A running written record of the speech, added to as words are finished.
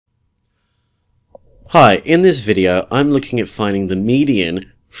Hi, in this video I'm looking at finding the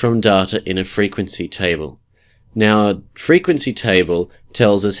median from data in a frequency table. Now, a frequency table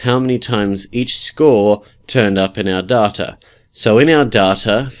tells us how many times each score turned up in our data. So in our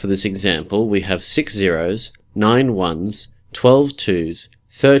data, for this example, we have 6 zeros, 9 ones, 12 twos,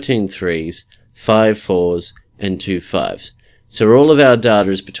 13 threes, 5 fours, and 2 fives. So all of our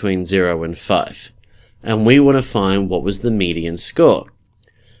data is between 0 and 5. And we want to find what was the median score.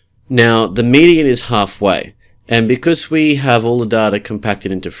 Now, the median is halfway, and because we have all the data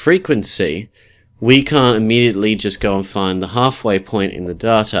compacted into frequency, we can't immediately just go and find the halfway point in the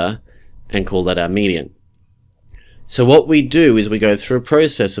data and call that our median. So what we do is we go through a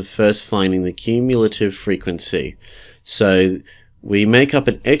process of first finding the cumulative frequency. So we make up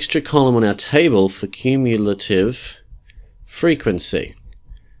an extra column on our table for cumulative frequency.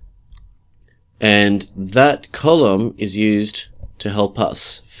 And that column is used to help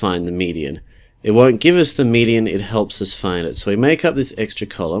us find the median. It won't give us the median, it helps us find it. So we make up this extra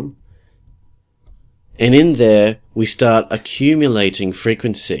column, and in there we start accumulating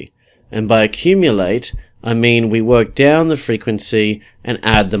frequency. And by accumulate, I mean we work down the frequency and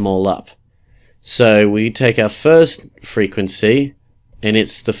add them all up. So we take our first frequency, and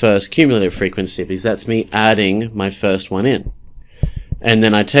it's the first cumulative frequency because that's me adding my first one in. And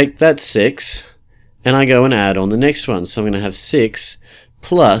then I take that 6 and I go and add on the next one. So I'm going to have 6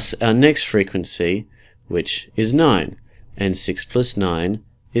 plus our next frequency, which is 9. And 6 plus 9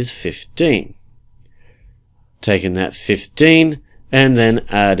 is 15. Taking that 15 and then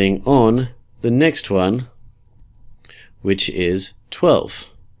adding on the next one, which is 12.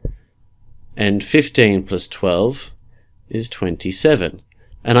 And 15 plus 12 is 27.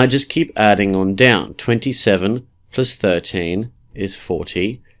 And I just keep adding on down. 27 plus 13 is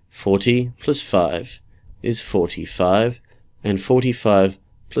 40. 40 plus 5 is 45, and 45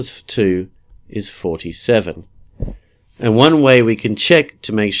 plus 2 is 47. And one way we can check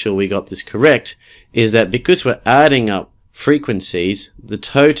to make sure we got this correct is that because we're adding up frequencies, the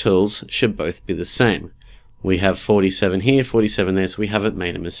totals should both be the same. We have 47 here, 47 there, so we haven't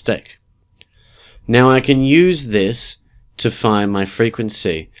made a mistake. Now I can use this to find my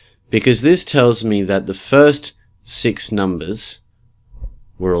frequency, because this tells me that the first 6 numbers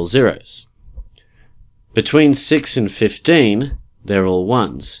were all zeros. Between 6 and 15, they're all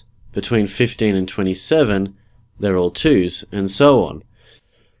ones. Between 15 and 27, they're all twos, and so on.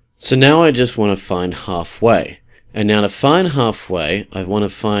 So now I just want to find halfway. And now to find halfway, I want to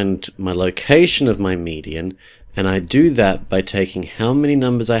find my location of my median, and I do that by taking how many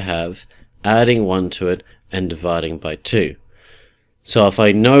numbers I have, adding 1 to it, and dividing by 2. So if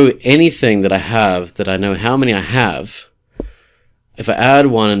I know anything that I have, that I know how many I have, if I add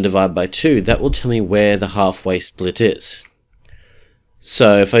 1 and divide by 2, that will tell me where the halfway split is.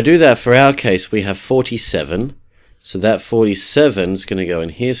 So if I do that for our case, we have 47. So that 47 is going to go in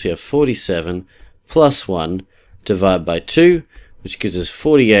here. So we have 47 plus 1 divided by 2, which gives us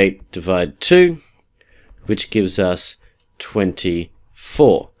 48 divided 2, which gives us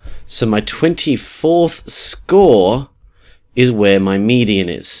 24. So my 24th score is where my median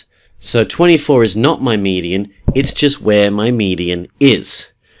is. So 24 is not my median, it's just where my median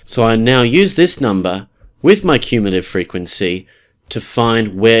is. So I now use this number with my cumulative frequency to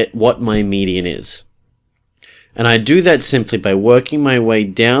find what my median is. And I do that simply by working my way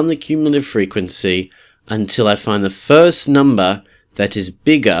down the cumulative frequency until I find the first number that is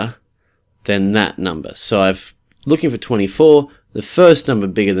bigger than that number. So I'm looking for 24, the first number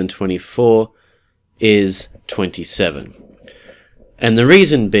bigger than 24 is 27. And the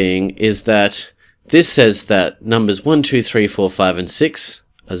reason being is that this says that numbers 1, 2, 3, 4, 5, and 6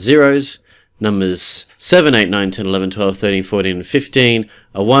 are zeros. Numbers 7, 8, 9, 10, 11, 12, 13, 14, and 15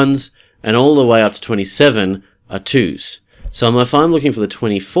 are ones. And all the way up to 27 are twos. So if I'm looking for the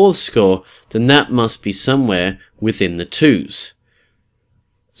 24th score, then that must be somewhere within the twos.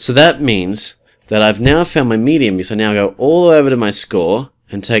 So that means that I've now found my median, because I now go all the way over to my score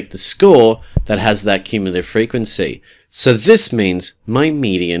and take the score that has that cumulative frequency. So this means my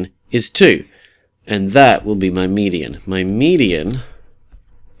median is 2, and that will be my median. My median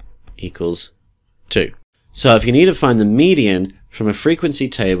equals 2. So if you need to find the median from a frequency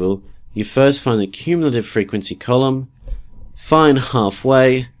table, you first find the cumulative frequency column, find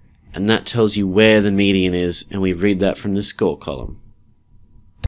halfway, and that tells you where the median is, and we read that from the score column.